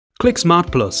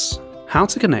ClickSmart Plus, how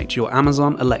to connect your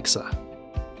Amazon Alexa.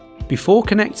 Before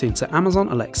connecting to Amazon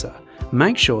Alexa,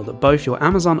 make sure that both your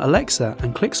Amazon Alexa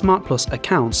and ClickSmart Plus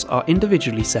accounts are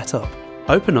individually set up.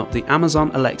 Open up the Amazon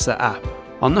Alexa app.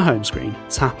 On the home screen,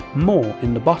 tap More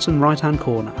in the bottom right hand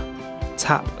corner.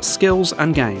 Tap Skills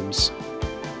and Games.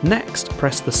 Next,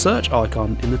 press the search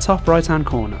icon in the top right hand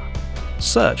corner.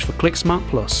 Search for ClickSmart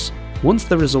Plus. Once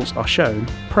the results are shown,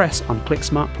 press on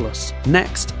ClickSmart Plus.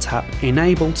 Next, tap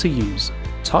Enable to use.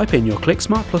 Type in your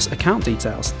ClickSmart Plus account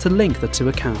details to link the two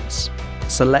accounts.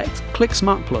 Select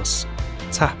ClickSmart Plus.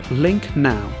 Tap Link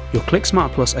Now. Your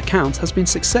ClickSmart Plus account has been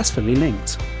successfully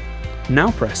linked.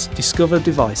 Now press Discover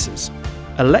Devices.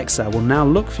 Alexa will now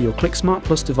look for your ClickSmart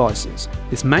Plus devices.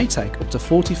 This may take up to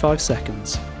 45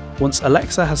 seconds. Once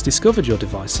Alexa has discovered your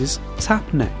devices,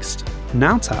 tap Next.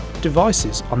 Now tap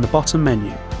Devices on the bottom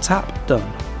menu. Tap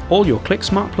Done. All your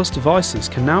ClickSmart Plus devices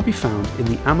can now be found in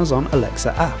the Amazon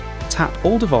Alexa app. Tap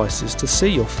All Devices to see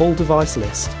your full device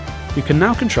list. You can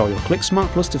now control your ClickSmart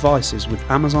Plus devices with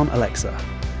Amazon Alexa.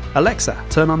 Alexa,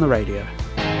 turn on the radio.